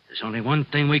 There's only one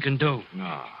thing we can do.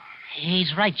 No.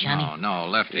 He's right, Johnny. No,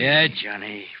 Lefty. Yeah,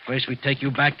 Johnny. First we take you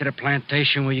back to the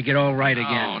plantation where you get all right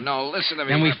again. No, listen to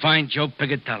me. Then we find Joe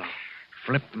Pigatello.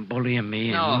 Flip and Bully and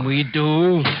me. No. And when we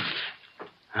do...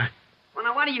 Well,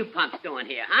 now, what are you punks doing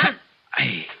here, huh?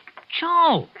 Hey.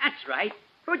 Joe. That's right.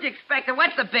 Who'd you expect?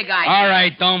 What's the big idea? All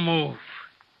right, don't move.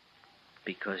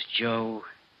 Because, Joe,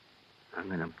 I'm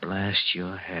going to blast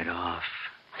your head off.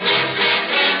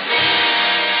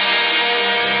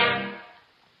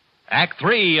 Act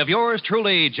 3 of yours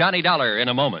truly, Johnny Dollar, in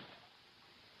a moment.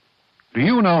 Do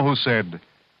you know who said,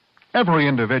 every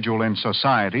individual in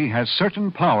society has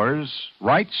certain powers,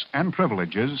 rights, and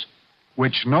privileges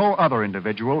which no other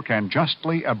individual can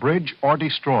justly abridge or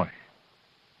destroy?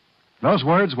 Those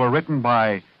words were written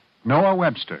by Noah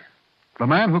Webster, the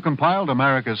man who compiled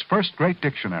America's first great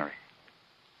dictionary.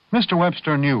 Mr.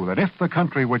 Webster knew that if the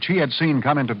country which he had seen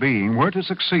come into being were to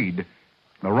succeed,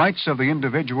 the rights of the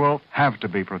individual have to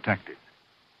be protected.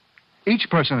 Each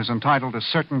person is entitled to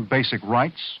certain basic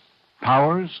rights,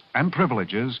 powers, and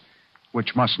privileges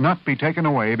which must not be taken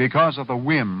away because of the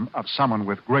whim of someone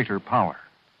with greater power.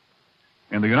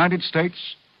 In the United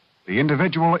States, the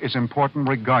individual is important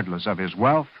regardless of his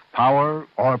wealth, power,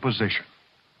 or position.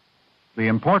 The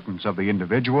importance of the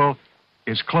individual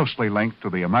is closely linked to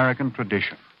the American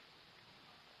tradition.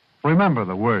 Remember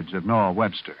the words of Noah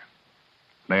Webster.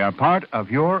 They are part of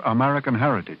your American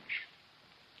heritage.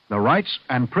 The rights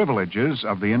and privileges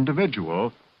of the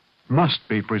individual must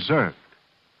be preserved.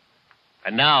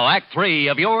 And now, Act 3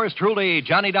 of yours truly,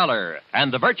 Johnny Dollar,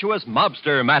 and the virtuous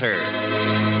mobster matter.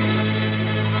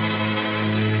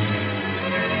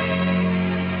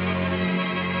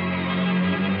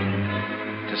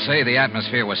 To say the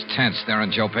atmosphere was tense there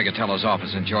in Joe Pigatello's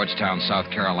office in Georgetown, South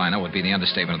Carolina, would be the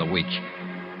understatement of the week.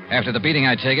 After the beating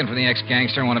I'd taken from the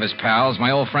ex-gangster and one of his pals,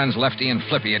 my old friends Lefty and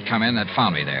Flippy had come in and had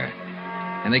found me there.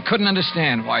 And they couldn't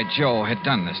understand why Joe had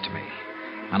done this to me.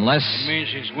 Unless... It means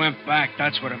he's went back.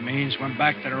 That's what it means. Went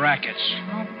back to the rackets.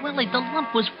 Oh, Willie, the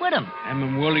lump was with him. Him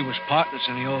and Willie was partners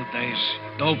in the old days.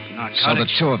 Dope, narcotics. So the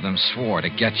two of them swore to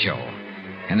get Joe.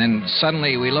 And then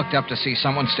suddenly we looked up to see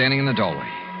someone standing in the doorway.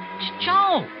 It's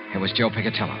Joe. It was Joe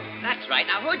Pigatello. That's right.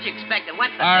 Now, who'd you expect? And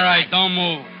what's the All big right, idea? don't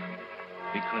move.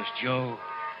 Because, Joe,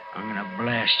 I'm going to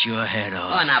blast your head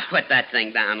off. Oh, now put that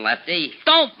thing down, Lefty.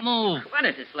 Don't move. What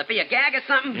is this, Slippy? A gag or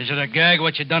something? Is it a gag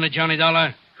what you done to Johnny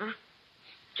Dollar? Huh?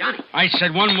 Johnny. I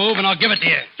said one move and I'll give it to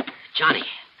you. Johnny.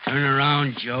 Turn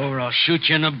around, Joe, or I'll shoot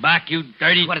you in the back, you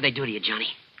dirty... What did they do to you, Johnny?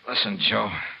 Listen, Joe.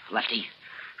 Lefty.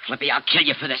 Flippy, I'll kill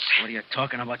you for this. What are you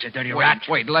talking about, you dirty rat?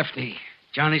 Wait, Lefty.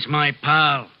 Johnny's my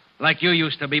pal. Like you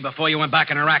used to be before you went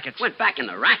back in the rackets. Went back in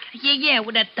the racket? Yeah,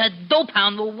 with that dope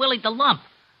hound with Willie the Lump.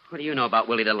 What do you know about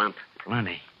Willie the Lump?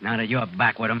 Plenty. Now that you're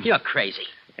back with him. You're crazy.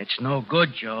 It's no good,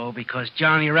 Joe, because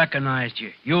Johnny recognized you.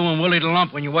 You and Willie the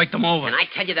Lump when you waked him over. And I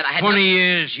tell you that I had 20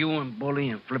 years, you and Bully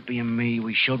and Flippy and me,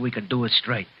 we showed we could do it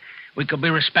straight. We could be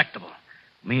respectable.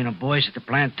 Me and the boys at the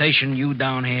plantation, you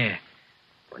down here.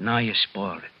 But now you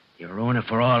spoiled it. You ruined it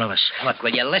for all of us. Look,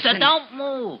 will you listen? So don't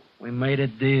move. We made a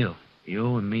deal.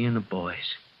 You and me and the boys.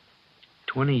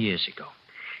 20 years ago.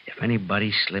 If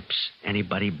anybody slips,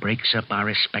 anybody breaks up our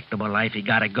respectable life, he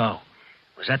gotta go.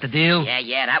 Was that the deal?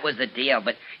 Yeah, that was the deal.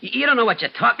 But you don't know what you're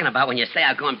talking about when you say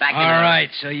I'm going back in All right,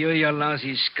 so you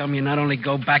lousy scum, you not only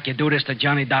go back, you do this to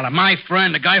Johnny Dollar. My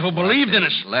friend, the guy who believed in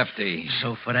us. Lefty.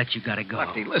 So for that, you gotta go.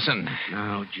 Lefty, listen.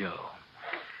 Now, Joe.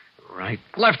 Right.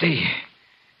 Lefty.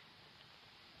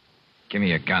 Give me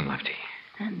your gun, Lefty.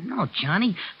 No,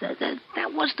 Johnny. That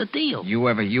was the deal. You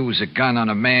ever use a gun on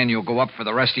a man, you'll go up for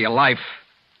the rest of your life.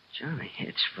 Johnny,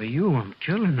 it's for you. I'm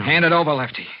killing him. Hand it over,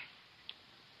 Lefty.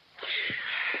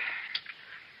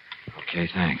 Okay,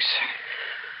 thanks.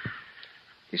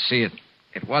 You see,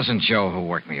 it wasn't Joe who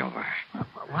worked me over. What?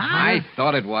 I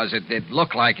thought it was. It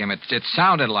looked like him. It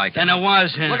sounded like him. Then it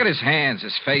was him. Look at his hands,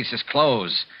 his face, his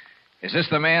clothes. Is this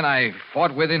the man I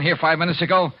fought with in here 5 minutes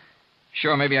ago?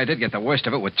 Sure, maybe I did get the worst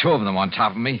of it with two of them on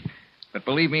top of me. But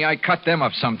believe me, I cut them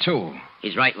up some, too.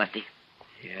 He's right, Lefty.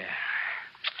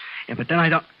 Yeah, but then I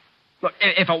don't... Look,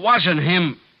 if it wasn't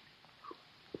him...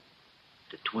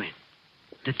 The twin.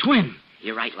 The twin.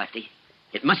 You're right, Lefty.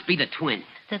 It must be the twin.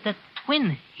 The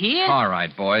twin here? All right,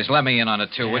 boys. Let me in on it,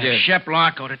 too, would you? Shep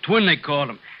Larko, the twin they called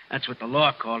him. That's what the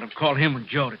law called him. Call him and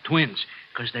Joe, the twins.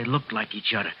 Because they looked like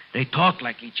each other. They talked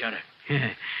like each other.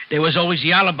 There was always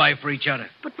the alibi for each other.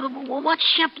 But what's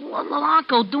Shep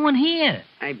Larko doing here?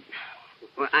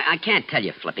 I can't tell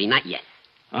you, Flippy. Not yet.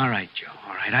 All right, Joe.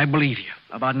 All right. I believe you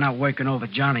about not working over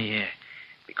Johnny here.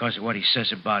 Because of what he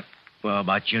says about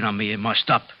you and me, it must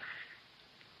up.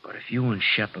 But if you and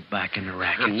Shep are back in the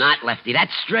racket... I'm not, Lefty.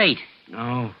 That's straight.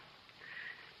 No?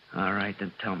 All right,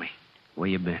 then tell me. Where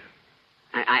you been?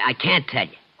 I can't tell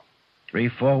you.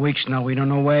 3-4 weeks now, we don't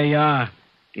know where you are.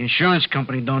 The insurance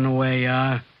company don't know where you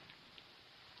are.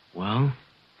 Well?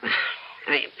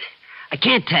 I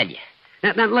can't tell you.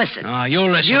 Now listen. You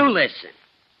listen. You listen.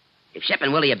 If Shep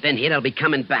and Willie have been here, they'll be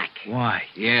coming back. Why?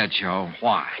 Yeah, Joe,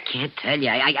 why? I can't tell you.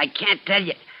 I can't tell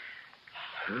you.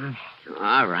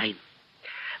 All right.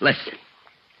 Listen.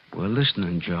 We're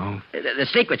listening, Joe. The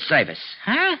Secret Service.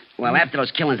 Huh? Well, after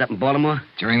those killings up in Baltimore.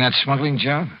 During that smuggling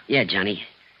job? Yeah, Johnny.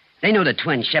 They knew the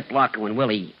twins, Shep Larko and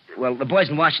Willie. Well, the boys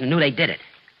in Washington knew they did it.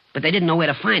 But they didn't know where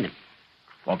to find them.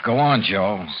 Well, go on,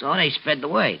 Joe. So they spread the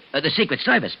word. The Secret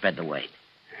Service spread the word.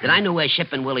 That I knew where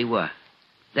Shep and Willie were.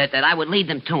 That I would lead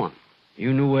them to them.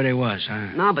 You knew where they was,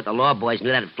 huh? No, but the law boys knew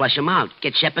that'd flush them out.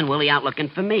 Get Shep and Willie out looking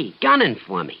for me. Gunning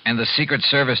for me. And the Secret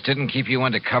Service didn't keep you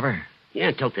undercover? Yeah,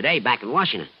 until today, back in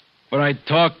Washington. But I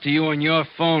talked to you on your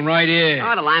phone right here.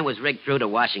 Oh, the line was rigged through to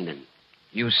Washington.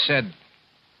 You said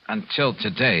until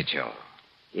today, Joe.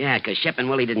 Yeah, because Shep and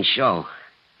Willie didn't show.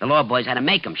 The law boys had to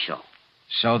make them show.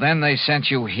 So then they sent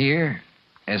you here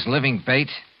as living bait?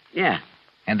 Yeah.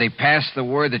 And they passed the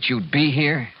word that you'd be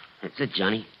here? That's it,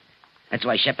 Johnny. That's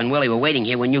why Shep and Willie were waiting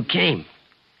here when you came.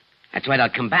 That's why they'll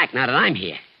come back now that I'm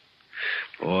here.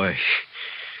 Boy,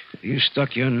 you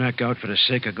stuck your neck out for the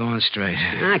sake of going straight.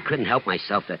 I couldn't help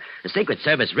myself. The Secret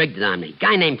Service rigged it on me.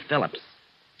 Guy named Phillips.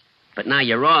 But now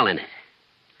you're all in it.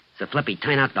 So, Flippy,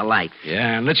 turn out the lights.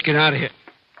 Yeah, and let's get out of here.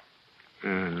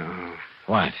 No.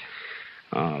 What?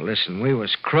 Oh, listen, we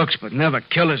was crooks, but never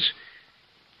killers.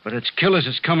 But it's killers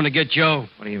that's coming to get Joe.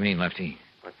 What do you mean, Lefty?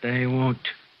 But they won't.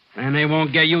 And they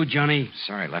won't get you, Johnny.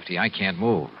 Sorry, Lefty, I can't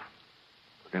move.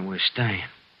 Then we're staying.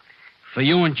 For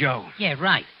you and Joe. Yeah,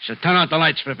 right. So turn out the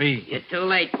lights, Flippy. You're too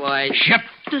late, boys. Shep.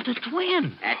 The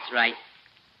twin. That's right.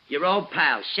 Your old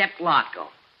pal, Shep Larko.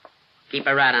 Keep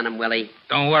a rat on him, Willie.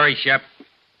 Don't worry, Shep.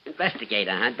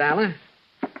 Investigator, huh, Dollar?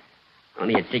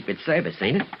 Only at Secret Service,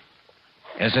 ain't it?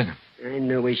 Is it? I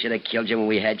knew we should have killed you when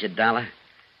we had you, Dollar.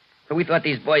 But we thought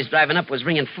these boys driving up was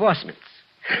reinforcements.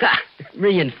 Ha!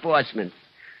 Reinforcements.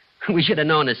 We should have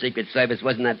known the Secret Service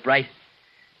wasn't that bright.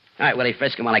 All right, Willie,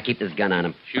 frisk him while I keep this gun on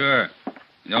him. Sure.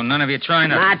 No, none of you trying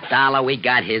to... Not Dollar. We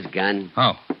got his gun.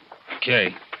 Oh,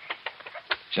 okay.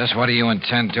 Just what do you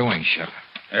intend doing, Shep?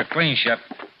 They're clean, Shep.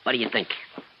 What do you think?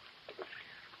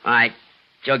 All right,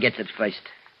 Joe gets it first.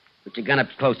 Put your gun up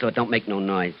close so it don't make no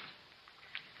noise.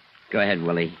 Go ahead,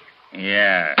 Willie.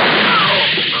 Yeah.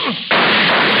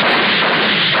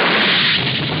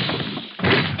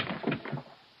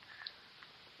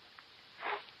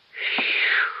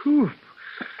 Whew.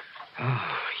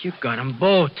 Oh, you got them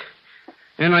both.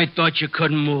 And I thought you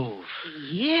couldn't move.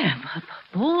 Yeah,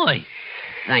 boy.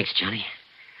 Thanks, Johnny.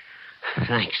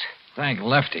 Thanks. Thank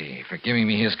Lefty for giving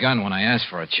me his gun when I asked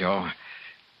for it, Joe.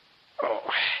 Oh.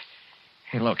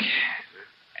 Hey, look.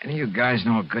 Any of you guys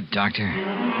know a good doctor?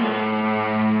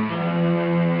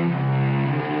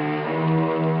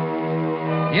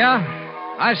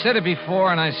 Yeah, I've said it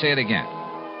before and I say it again.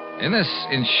 In this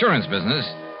insurance business,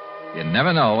 you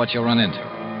never know what you'll run into.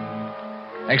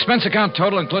 Expense account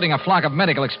total, including a flock of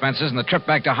medical expenses and the trip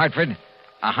back to Hartford,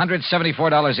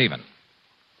 $174 even.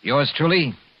 Yours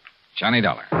truly, Johnny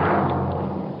Dollar.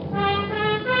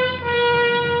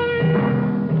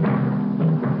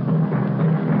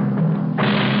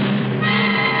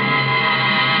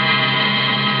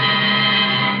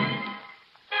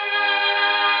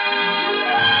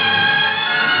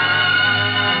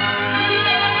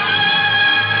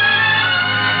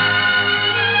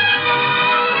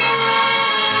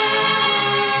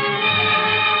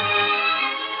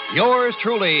 Yours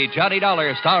truly, Johnny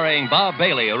Dollar, starring Bob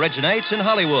Bailey, originates in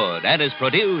Hollywood and is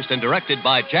produced and directed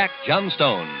by Jack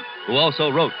Johnstone, who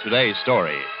also wrote today's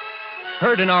story.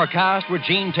 Heard in our cast were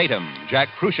Gene Tatum, Jack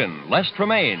Crucian, Les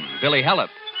Tremaine, Billy Hallett,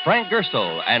 Frank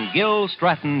Gerstle, and Gil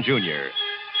Stratton, Jr.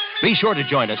 Be sure to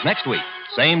join us next week,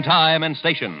 same time and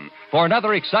station, for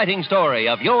another exciting story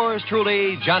of yours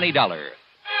truly, Johnny Dollar.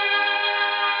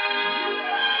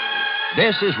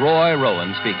 This is Roy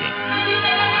Rowan speaking.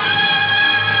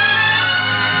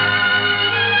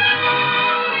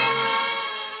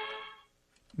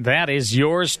 That is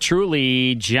yours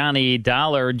truly, Johnny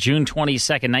Dollar, June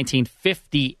 22nd,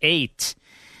 1958.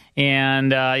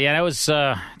 And, that was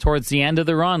towards the end of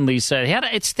the run, Lisa.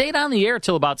 It stayed on the air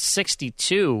till about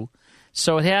 62,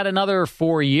 so it had another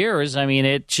 4 years. I mean,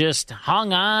 it just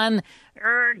hung on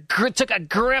took a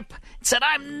grip, said,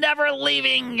 "I'm never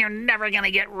leaving. You're never going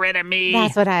to get rid of me."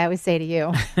 That's what I always say to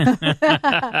you. In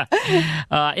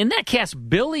that cast,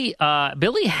 Billy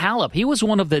Hallop, he was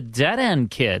one of the Dead End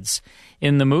kids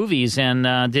in the movies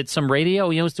and did some radio.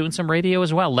 He was doing some radio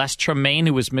as well. Les Tremaine,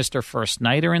 who was Mr. First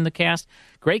Nighter in the cast.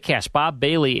 Great cast. Bob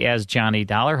Bailey as Johnny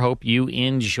Dollar. Hope you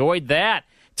enjoyed that.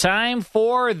 Time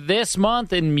for This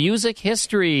Month in Music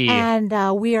History. And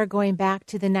we are going back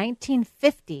to the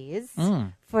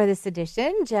 1950s for this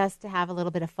edition, just to have a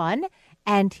little bit of fun.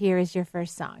 And here is your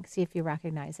first song. See if you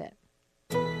recognize it.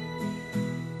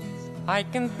 I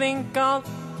can think of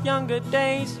younger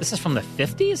days. This is from the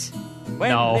 50s?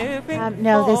 No,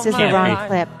 this is the wrong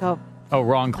clip. Go. Oh,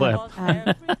 wrong clip.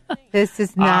 This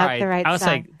is not the right song. I was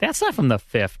like, that's not from the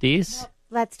 50s.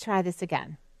 Let's try this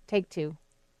again. Take two.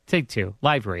 Take two.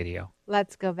 Live radio.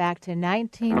 Let's go back to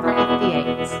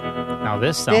 1958. Now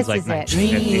this sounds like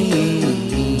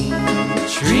 1950.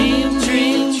 Dream,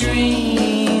 dream,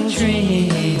 dream,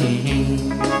 dream.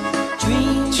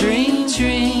 Dream, dream,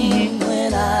 dream.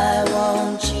 When I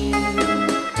want you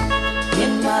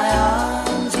in my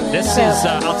arms. This is,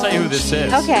 I'll tell you who this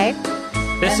is. Okay.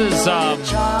 This is, yes,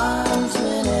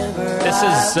 this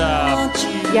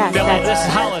is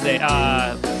Holiday.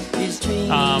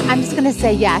 I'm just going to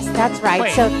say yes, that's right.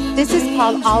 Wait. So this is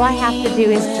called All I Have to Do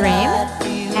Is Dream,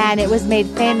 and it was made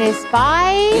famous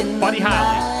by Buddy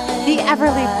Holly. The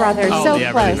Everly Brothers. Oh, So the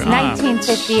Everly close, Brothers.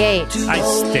 1958. I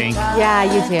stink. Yeah,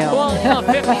 you do. Well,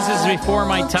 the 50s is before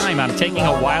my time. I'm taking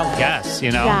a wild guess,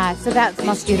 you know? Yeah, so that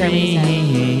must be the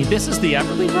reason. This is the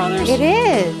Everly Brothers? It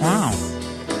is. Wow.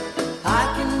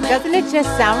 Doesn't it just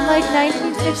sound like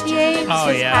 1958? Oh,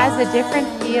 It just yeah. has a different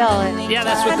feel. Yeah,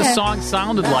 that's what the song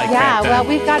sounded like Yeah, back then. well,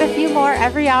 we've got a few more.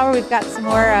 Every hour we've got some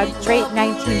more great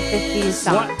 1950s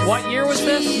songs. What year was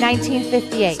this?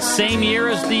 1958. Same year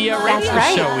as the radio That's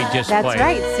right. show we just That's played.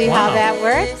 right. See Wow. how that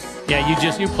works? Yeah,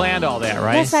 you planned all that,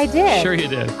 right? Yes, I did. Sure you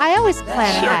did. I always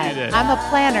plan Sure ahead. you did. I'm a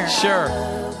planner. Sure.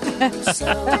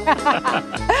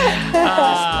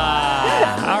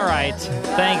 All right.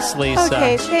 Thanks, Lisa.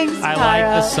 Okay, thanks, I Tara. like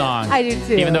the song. I do,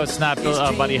 too. Even though it's not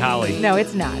Buddy Holly. No,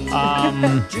 it's not.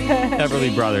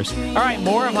 Everly Brothers. All right,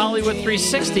 more of Hollywood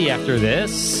 360 after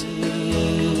this.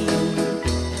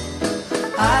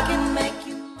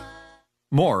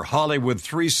 More Hollywood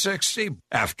 360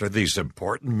 after these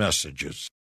important messages.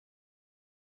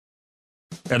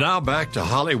 And now back to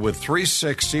Hollywood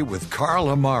 360 with Carl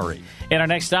Amari. In our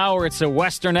next hour, it's a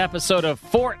Western episode of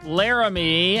Fort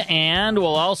Laramie, and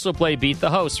we'll also play Beat the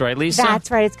Host, right, Lisa?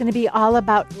 That's right. It's going to be all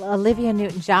about Olivia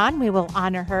Newton-John. We will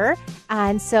honor her.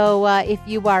 And so if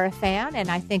you are a fan,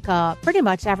 and I think pretty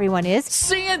much everyone is.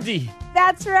 Sandy!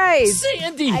 That's right.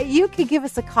 Sandy! You can give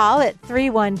us a call at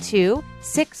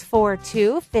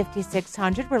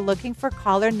 312-642-5600. We're looking for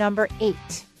caller number 8.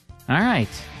 All right.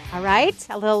 All right?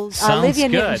 A little Sounds Olivia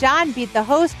good. Newton-John, Beat the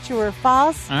Host, true or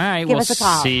false. All right, Give we'll us a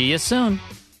call. see you soon.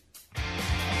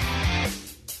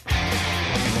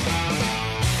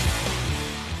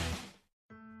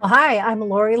 Hi, I'm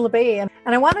Lori LeBay,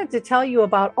 and I wanted to tell you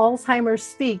about Alzheimer's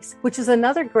Speaks, which is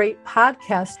another great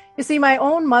podcast. You see, my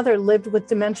own mother lived with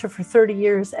dementia for 30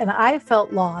 years, and I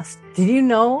felt lost. Did you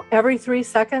know every 3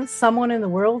 seconds someone in the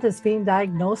world is being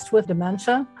diagnosed with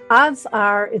dementia? Odds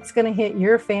are it's going to hit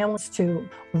your families too.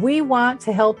 We want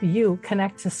to help you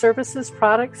connect to services,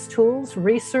 products, tools,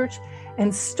 research,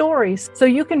 and stories so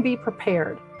you can be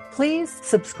prepared. Please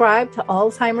subscribe to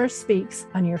Alzheimer's Speaks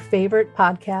on your favorite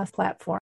podcast platform.